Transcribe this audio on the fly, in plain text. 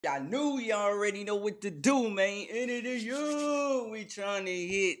I knew y'all already know what to do, man. And it is you. We trying to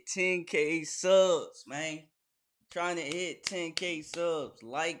hit 10K subs, man. Trying to hit 10K subs.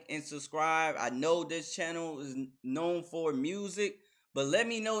 Like and subscribe. I know this channel is known for music, but let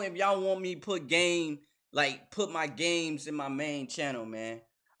me know if y'all want me to put my games in my main channel, man.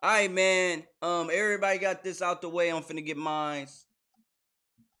 Alright, man. Everybody got this out the way. I'm finna get mine.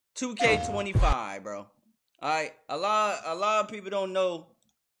 2K25, bro. Alright. A lot of people don't know.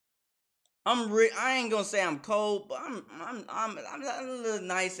 I ain't gonna say I'm cold, but I'm a little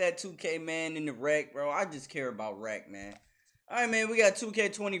nice at 2K, man, in the rec, bro. I just care about rec, man. Alright, man, we got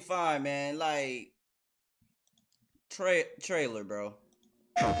 2K25, man. Like trailer, bro.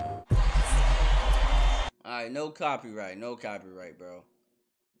 Alright, no copyright, bro.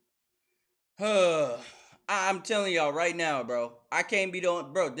 I'm telling y'all right now, bro. I can't be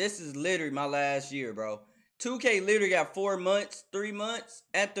doing, bro. This is literally my last year, bro. 2K literally got 4 months, 3 months.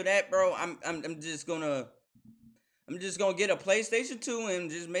 After that, bro, I'm just gonna get a PlayStation 2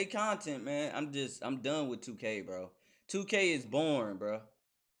 and just make content, man. I'm done with 2K, bro. 2K is boring, bro.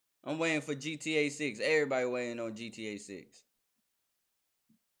 I'm waiting for GTA 6. Everybody waiting on GTA 6.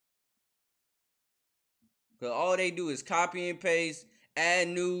 Cause all they do is copy and paste, add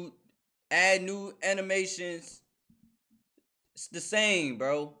new animations. It's the same,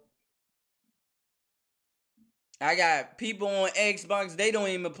 bro. I got people on Xbox, they don't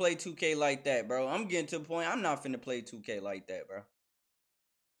even play 2K like that, bro. I'm getting to the point, I'm not finna play 2K like that, bro.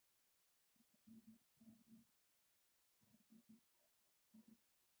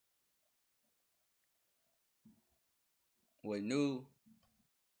 With new.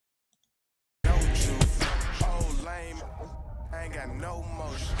 No truth. Oh, lame. I ain't got no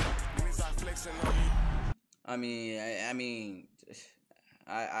motion. I mean,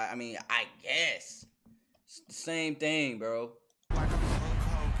 I guess. It's the same thing, bro.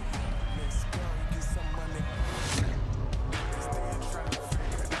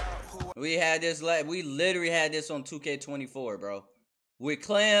 We literally had this on 2K24, bro. With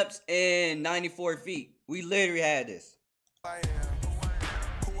clamps and 94 feet. We literally had this.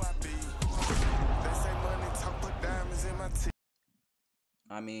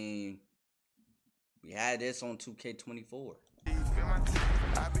 I mean, we had this on 2K24.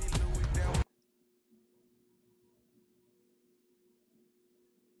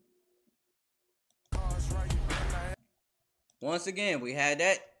 Once again, we had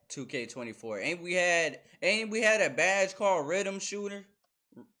that 2K24. Ain't we had a badge called Rhythm Shooter?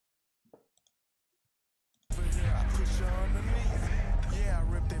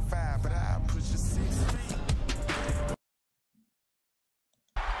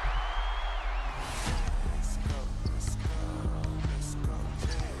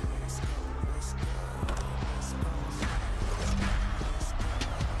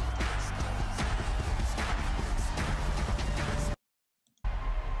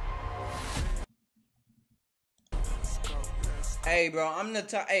 Hey, bro, I'm the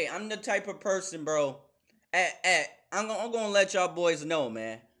type of person, bro. I'm gonna let y'all boys know,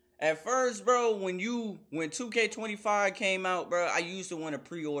 man. At first, bro, when 2K25 came out, bro, I used to want to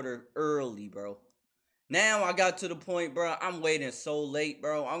pre-order early, bro. Now I got to the point, bro, I'm waiting so late,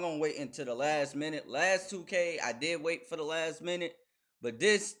 bro. I'm gonna wait until the last minute. Last 2K, I did wait for the last minute. But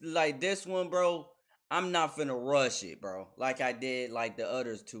this one, bro, I'm not finna rush it, bro. Like I did like the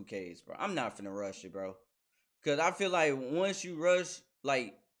other 2Ks, bro. I'm not finna rush it, bro. Cause I feel like once you rush,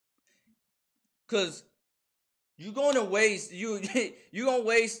 like, cause you gonna waste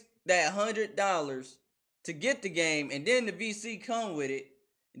that $100 to get the game, and then the VC come with it.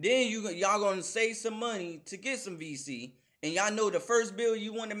 Then y'all gonna save some money to get some VC, and y'all know the first build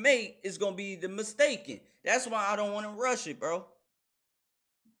you want to make is gonna be the mistaken. That's why I don't want to rush it, bro.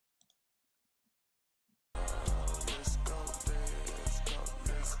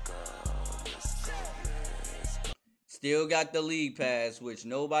 Still got the league pass, which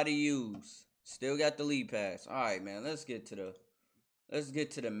nobody use. Still got the league pass. All right, man. Let's get to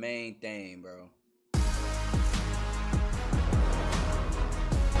the main thing, bro.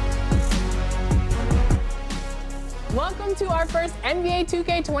 Welcome to our first NBA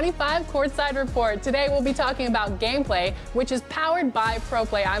 2K25 Courtside Report. Today we'll be talking about gameplay, which is powered by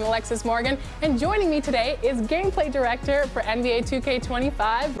ProPlay. I'm Alexis Morgan, and joining me today is Gameplay Director for NBA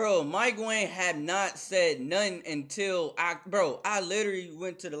 2K25. Bro, Mike Wayne had not said nothing until I literally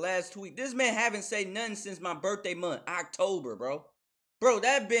went to the last tweet. This man haven't said nothing since my birthday month, October, bro. Bro,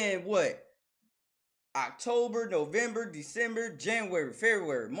 that been what? October, November, December, January,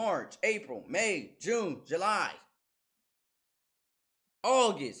 February, March, April, May, June, July.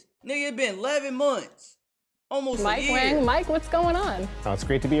 August. Nigga, it been 11 months. Almost Mike a year. Wang. Mike, what's going on? Oh, it's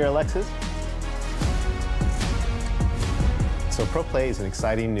great to be here, Alexis. So ProPlay is an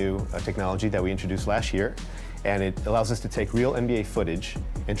exciting new technology that we introduced last year, and it allows us to take real NBA footage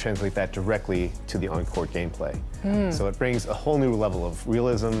and translate that directly to the on-court gameplay. So it brings a whole new level of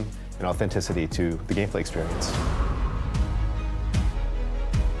realism and authenticity to the gameplay experience.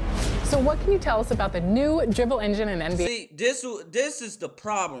 So what can you tell us about the new dribble engine in NBA? See, this is the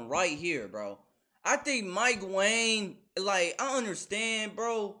problem right here, bro. I think Mike Wang, like, I understand,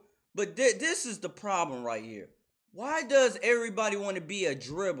 bro, but this is the problem right here. Why does everybody want to be a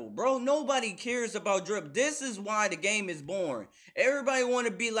dribble, bro? Nobody cares about dribble. This is why the game is boring. Everybody want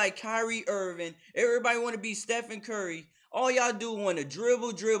to be like Kyrie Irving. Everybody want to be Stephen Curry. All y'all do want to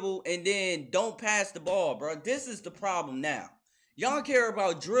dribble, and then don't pass the ball, bro. This is the problem now. Y'all care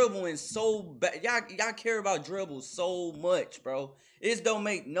about dribbling so bad. Y'all care about dribble so much, bro. It don't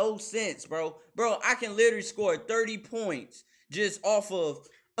make no sense, bro. Bro, I can literally score 30 points just off of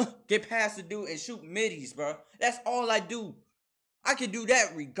get past the dude and shoot middies, bro. That's all I do. I can do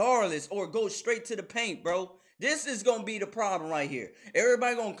that regardless, or go straight to the paint, bro. This is going to be the problem right here.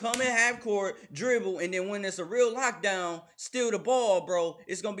 Everybody going to come in half court, dribble, and then when it's a real lockdown, steal the ball, bro.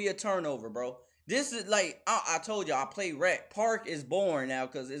 It's going to be a turnover, bro. This is like, I told you, I play rec. Park is boring now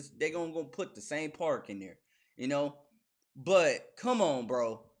because they're going to put the same park in there, you know? But come on,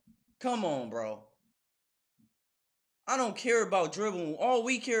 bro. Come on, bro. I don't care about dribbling. All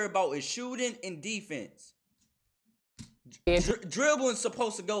we care about is shooting and defense. Dribbling's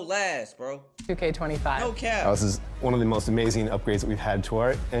supposed to go last, bro. 2K25. No cap. This is one of the most amazing upgrades that we've had to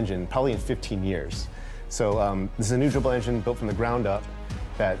our engine, probably in 15 years. So this is a new dribble engine built from the ground up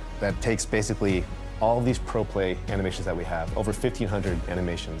that takes basically all of these ProPlay animations that we have, over 1,500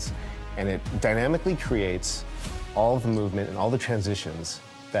 animations, and it dynamically creates all of the movement and all the transitions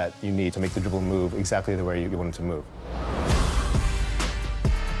that you need to make the dribble move exactly the way you want it to move.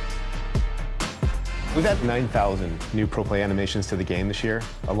 We've had 9,000 new ProPlay animations to the game this year.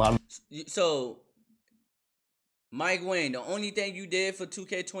 A lot of So, Mike Wang, the only thing you did for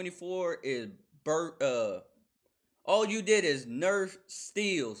 2K24 is all you did is nerf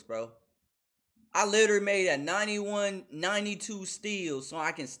steals, bro. I literally made a 91, 92 steals so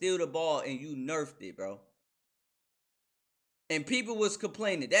I can steal the ball, and you nerfed it, bro. And people was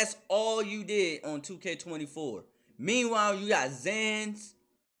complaining. That's all you did on 2K24. Meanwhile, you got Zans.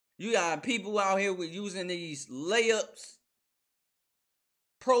 You got people out here with using these layups,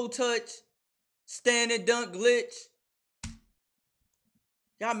 pro touch, standing dunk glitch.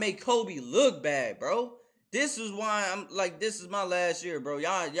 Y'all make Kobe look bad, bro. This is why I'm like, this is my last year, bro.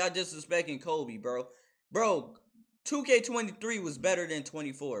 Y'all disrespecting Kobe, bro. Bro, 2K23 was better than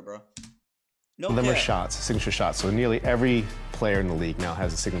 24, bro. No of them are cap. shots, signature shots. So nearly every player in the league now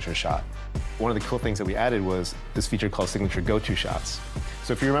has a signature shot. One of the cool things that we added was this feature called signature go-to shots.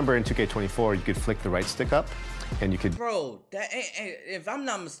 So if you remember in 2K24, you could flick the right stick up and you could... Bro, that if I'm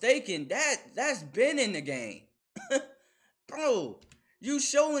not mistaken, that's been in the game. Bro, you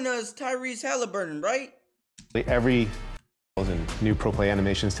showing us Tyrese Halliburton, right? Every new ProPlay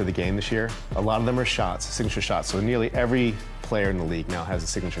animations to the game this year, a lot of them are shots, signature shots. So nearly every player in the league now has a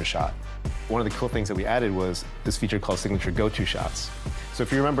signature shot. One of the cool things that we added was this feature called signature go-to shots. So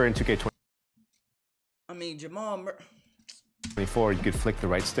if you remember in 2K24, I mean, Jamal 24, you could flick the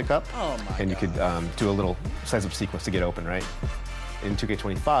right stick up, and you could do a little size-up sequence to get open, right? In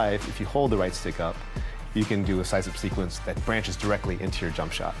 2K25, if you hold the right stick up, you can do a size-up sequence that branches directly into your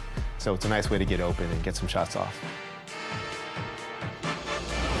jump shot. So it's a nice way to get open and get some shots off.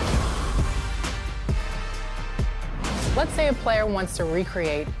 Let's say a player wants to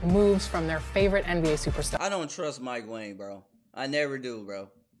recreate moves from their favorite NBA superstar. I don't trust Mike Wang, bro. I never do, bro.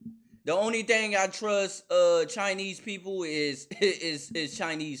 The only thing I trust Chinese people is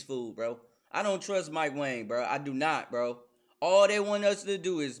Chinese food, bro. I don't trust Mike Wang, bro. I do not, bro. All they want us to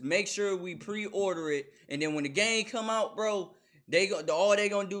do is make sure we pre-order it, and then when the game come out, bro, all they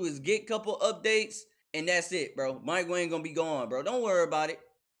gonna do is get a couple updates, and that's it, bro. Mike Wang gonna be gone, bro. Don't worry about it.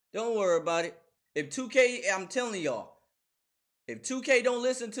 Don't worry about it. If 2K, I'm telling y'all, if 2K don't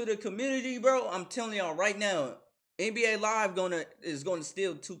listen to the community, bro, I'm telling y'all right now, NBA Live is gonna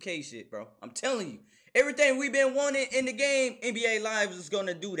steal 2K shit, bro. I'm telling you. Everything we've been wanting in the game, NBA Live is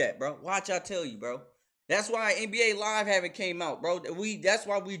gonna do that, bro. Watch, I tell you, bro. That's why NBA Live haven't came out, bro. That's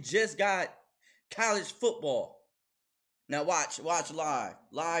why we just got college football. Now watch Live.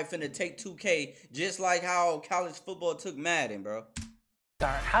 Live finna take 2K just like how college football took Madden, bro.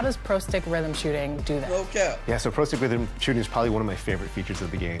 How does Pro Stick rhythm shooting do that? No cap. Yeah, so Pro Stick rhythm shooting is probably one of my favorite features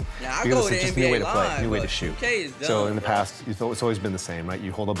of the game. Now, I because go to it's just a NBA new way to play, Live, new way to but shoot. 2K is dumb, so in the bro. past, it's always been the same, right?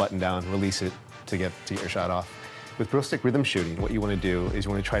 You hold a button down, release it to get your shot off. With broom stick rhythm shooting, what you want to do is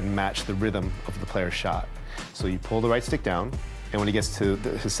you want to try to match the rhythm of the player's shot. So you pull the right stick down, and when he gets to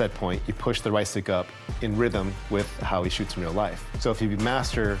his set point, you push the right stick up in rhythm with how he shoots in real life. So if you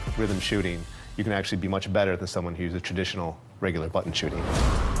master rhythm shooting, you can actually be much better than someone who uses traditional, regular button shooting.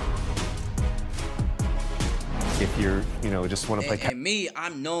 If you're, just want to play... And me,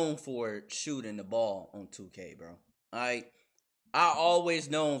 I'm known for shooting the ball on 2K, bro. I always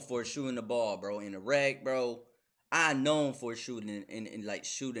known for shooting the ball, bro. In the rec, bro, I known for shooting and like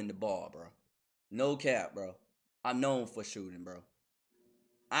shooting the ball, bro. No cap, bro. I'm known for shooting, bro.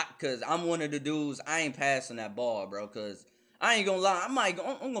 Cause I'm one of the dudes, I ain't passing that ball, bro. Cause I ain't gonna lie,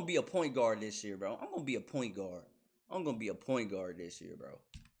 I'm gonna be a point guard this year, bro. I'm gonna be a point guard. I'm gonna be a point guard this year, bro.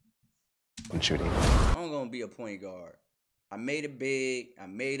 Shooting. I'm gonna be a point guard. I made it big. I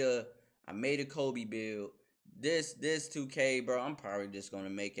made a Kobe build. This 2K, bro. I'm probably just gonna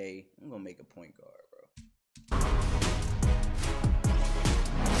make a point guard, bro.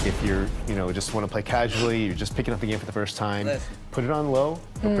 If you're, just want to play casually, you're just picking up the game for the first time, put it on low,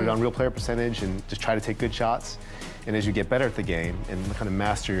 or put it on real player percentage, and just try to take good shots. And as you get better at the game and kind of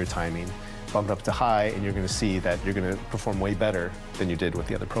master your timing, bump it up to high, and you're going to see that you're going to perform way better than you did with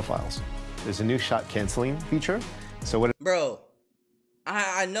the other profiles. There's a new shot canceling feature. So what? Bro,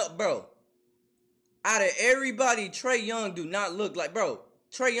 I know, bro. Out of everybody, Trae Young do not look like, bro.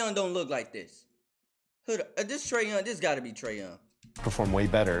 Trae Young don't look like this. This Trae Young, this got to be Trae Young. Perform way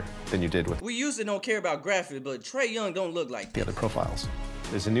better than you did with. We usually don't care about graphics, but Trae Young don't look like the other profiles.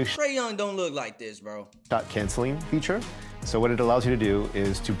 There's a new Trae Young don't look like this, bro. Shot canceling feature. So what it allows you to do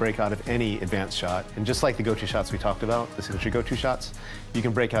is to break out of any advanced shot, and just like the go-to shots we talked about, the signature go-to shots, you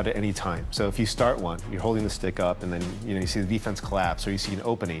can break out at any time. So if you start one, you're holding the stick up, and then you see the defense collapse, or you see an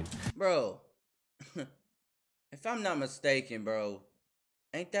opening. Bro, if I'm not mistaken, bro,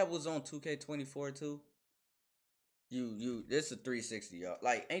 ain't that was on 2K24 too? This is 360, y'all.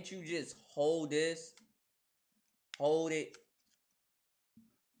 Like, ain't you just hold this? Hold it.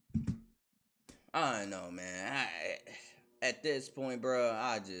 I don't know, man. At this point, bro,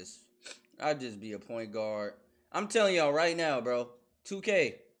 I just be a point guard. I'm telling y'all right now, bro.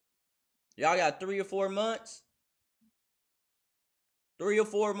 2K. Y'all got 3 or 4 months. 3 or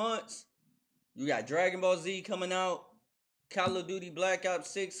 4 months. You got Dragon Ball Z coming out. Call of Duty Black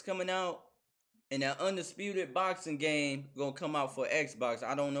Ops 6 coming out. And that Undisputed boxing game gonna come out for Xbox.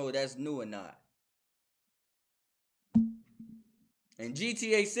 I don't know if that's new or not. And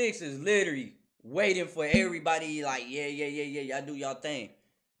GTA 6 is literally waiting for everybody like, yeah, y'all do y'all thing.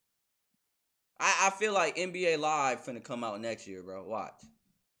 I feel like NBA Live finna come out next year, bro. Watch.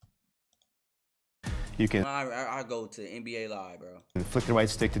 You can I go to NBA Live, bro. Flick the right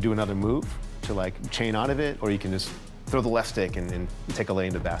stick to do another move, to like chain out of it, or you can just throw the left stick and take a lay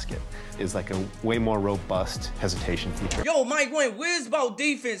in the basket. It's like a way more robust hesitation feature. Yo, Mike Wayne, where's about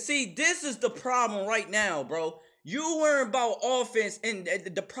defense? See, this is the problem right now, bro. You worry about offense, and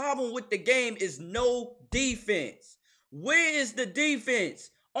the problem with the game is no defense. Where is the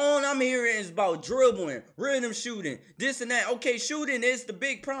defense? All I'm hearing is about dribbling, rhythm shooting, this and that. Okay, shooting is the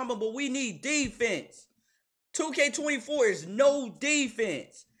big problem, but we need defense. 2K24 is no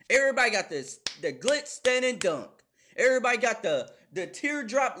defense. Everybody got the glitz, stand, and dunk. Everybody got the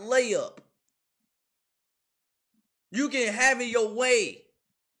teardrop layup. You can have it your way.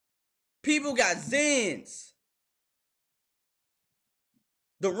 People got Zens.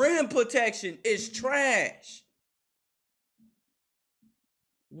 The rim protection is trash.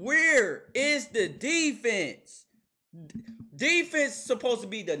 Where is the defense? Defense is supposed to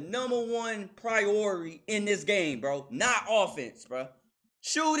be the #1 priority in this game, bro. Not offense, bro.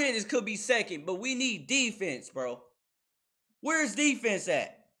 Shooting could be second, but we need defense, bro. Where's defense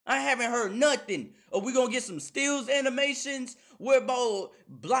at? I haven't heard nothing. Are we gonna get some steals animations? What about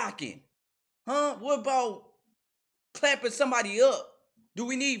blocking? Huh? What about clapping somebody up? Do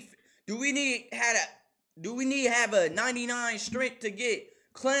we need have a 99 strength to get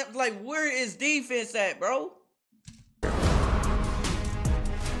clamped? Like, where is defense at, bro?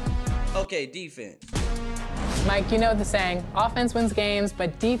 Okay, defense. Mike, you know the saying, offense wins games,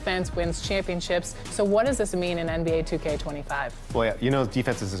 but defense wins championships. So what does this mean in NBA 2K25? Well, yeah,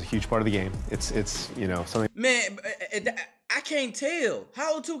 defense is a huge part of the game. It's something. Man, I can't tell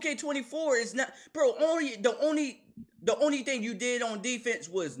how 2K24 is not, bro. The only thing you did on defense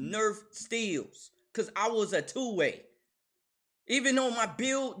was nerf steals, cause I was a 2-way. Even though my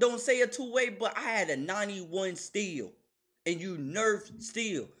build don't say a 2-way, but I had a 91 steal, and you nerfed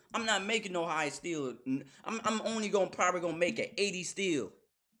steal. I'm not making no high steal. I'm only probably gonna make an 80 steal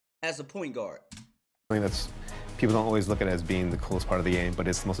as a point guard. I think that's People don't always look at it as being the coolest part of the game, but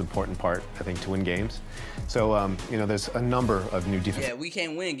it's the most important part, I think, to win games. So, you know, there's a number of new defense. Yeah, we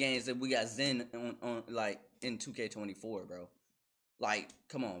can't win games if we got Zen on like in 2K24, bro. Like,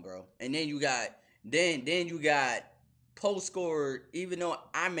 come on, bro. And then you got then you got post score. Even though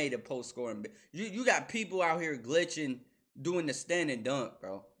I made a post score, you got people out here glitching, doing the stand and dunk,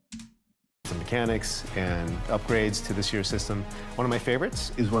 bro. Some mechanics and upgrades to this year's system. One of my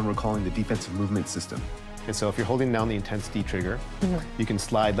favorites is one we're calling the defensive movement system. And so if you're holding down the intense D trigger, you can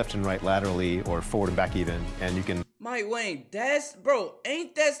slide left and right laterally or forward and back even, and you can... Mike Wayne,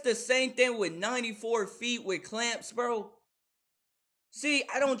 ain't that the same thing with 94 feet with clamps, bro? See,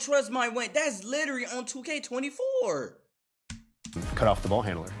 I don't trust Mike Wayne. That's literally on 2K24. Cut off the ball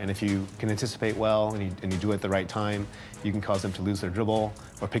handler. And if you can anticipate well and you do it at the right time, you can cause them to lose their dribble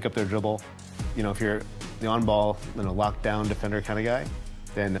or pick up their dribble. You know, if you're the on-ball, lockdown defender kind of guy,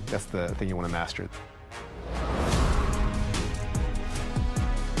 then that's the thing you want to master.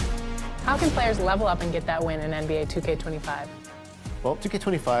 How can players level up and get that win in NBA 2K25? Well,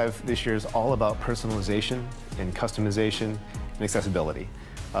 2K25 this year is all about personalization and customization and accessibility.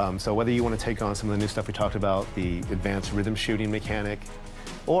 So whether you want to take on some of the new stuff we talked about, the advanced rhythm shooting mechanic,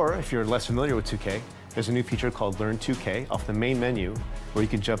 or if you're less familiar with 2K, there's a new feature called Learn 2K off the main menu where you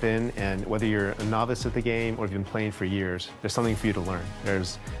can jump in, and whether you're a novice at the game or if you've been playing for years, there's something for you to learn.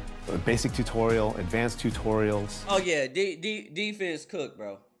 There's a basic tutorial, advanced tutorials. Oh yeah, defense cook,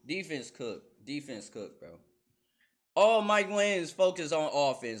 bro. Defense cook, bro. All Mike Wayne is focused on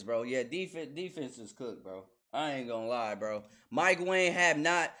offense, bro. Yeah, defense is cooked, bro. I ain't gonna lie, bro. Mike Wayne have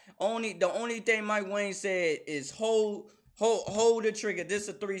not the only thing Mike Wayne said is hold the trigger. This is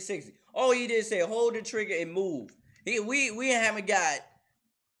a 360. All he did say hold the trigger and move. We haven't got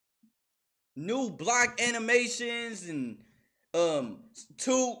new block animations and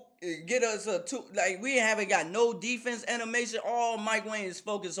get us a two. Like, we haven't got no defense animation. All Mike Wayne is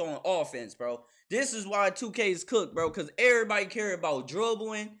focused on offense, bro. This is why 2K is cooked, bro, because everybody care about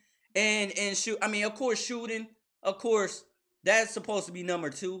dribbling and shoot. I mean, of course, shooting. Of course, that's supposed to be number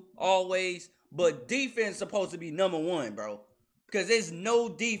 2 always. But defense supposed to be number 1, bro. Because there's no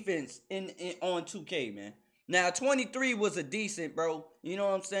defense on 2K, man. Now, 23 was a decent, bro. You know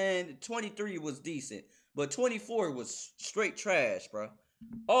what I'm saying? 23 was decent. But 24 was straight trash, bro.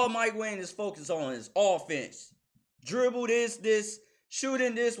 All Mike Wayne is focused on is offense. Dribble this,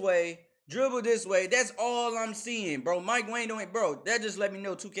 shooting this way, dribble this way. That's all I'm seeing, bro. Mike Wayne don't, bro. That just let me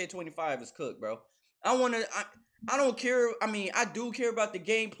know 2K25 is cooked, bro. I don't care. I mean, I do care about the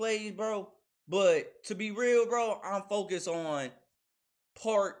gameplay, bro. But to be real, bro, I'm focused on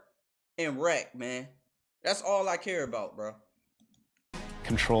park and rec, man. That's all I care about, bro.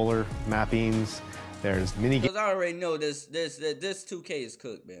 Controller mappings. There's mini games. Because I already know this 2K is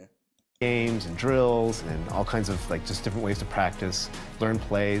cooked, man. Games and drills and all kinds of just different ways to practice, learn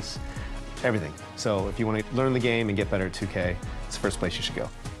plays, everything. So if you want to learn the game and get better at 2K, it's the first place you should go.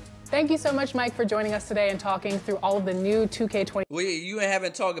 Thank you so much, Mike, for joining us today and talking through all of the new 2K20. You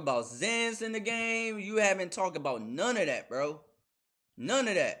haven't talked about Zens in the game. You haven't talked about none of that, bro. None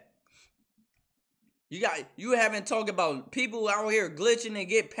of that. You haven't talked about people out here glitching and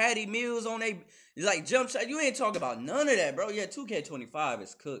get patty meals on they jump shot. You ain't talking about none of that, bro. Yeah, 2K25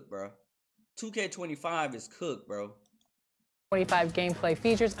 is cooked, bro. 2K25 is cooked, bro. 25 gameplay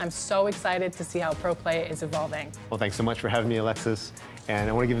features. I'm so excited to see how pro play is evolving. Well, thanks so much for having me, Alexis. And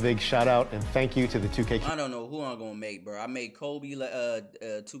I want to give a big shout out and thank you to the 2K. I don't know who I'm gonna make, bro. I made Kobe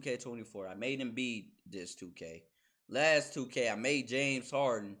 2K24. I made him beat this 2K. Last 2K, I made James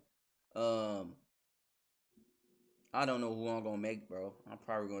Harden. I don't know who I'm gonna make, bro. I'm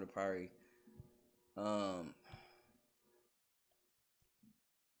probably gonna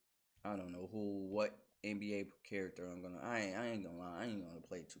I don't know what NBA character I'm gonna. I ain't gonna lie. I ain't gonna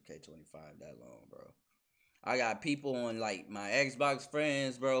play 2K25 that long, bro. I got people on my Xbox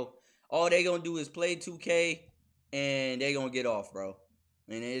friends, bro. All they gonna do is play 2K and they gonna get off, bro.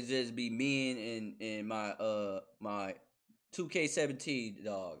 And it just be me and my 2K17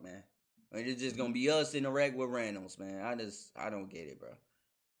 dog, man. And it's just gonna be us interact with randoms, man. I don't get it, bro.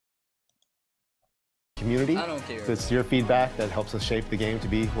 Community. I don't care. So it's your feedback that helps us shape the game to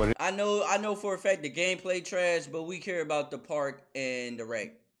be what it is. I know for a fact the gameplay trash, but we care about the park and the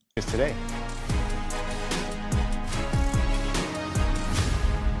rec. Just today.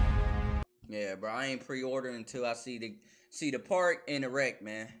 Yeah, bro. I ain't pre-ordering until I see the park and the rec,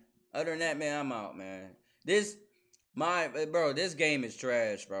 man. Other than that, man, I'm out, man. This game is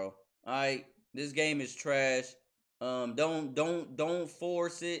trash, bro. Alright, this game is trash. Don't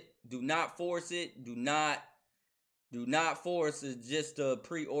force it. Do not force it. Do not force it just to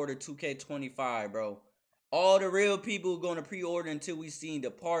pre-order 2K25, bro. All the real people gonna pre-order until we seen the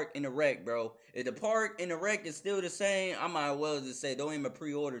park and the wreck, bro. If the park and the wreck is still the same, I might as well just say don't even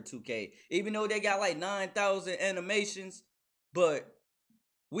pre-order 2K. Even though they got like 9,000 animations, but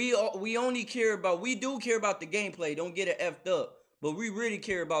we only care about, we do care about the gameplay. Don't get it effed up, but we really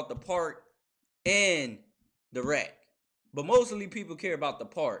care about the park and the wreck. But mostly people care about the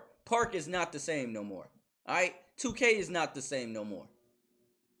park. Park is not the same no more. Alright? 2K is not the same no more.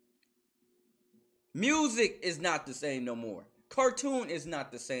 Music is not the same no more. Cartoon is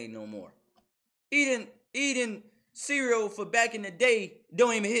not the same no more. Eating cereal for back in the day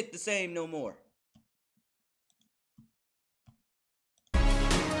don't even hit the same no more.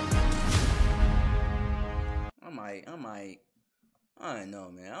 I don't know,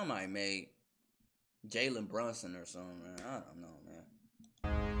 man. I might make Jalen Brunson or something, man. I don't know,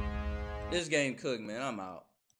 man. This game cooked, man. I'm out.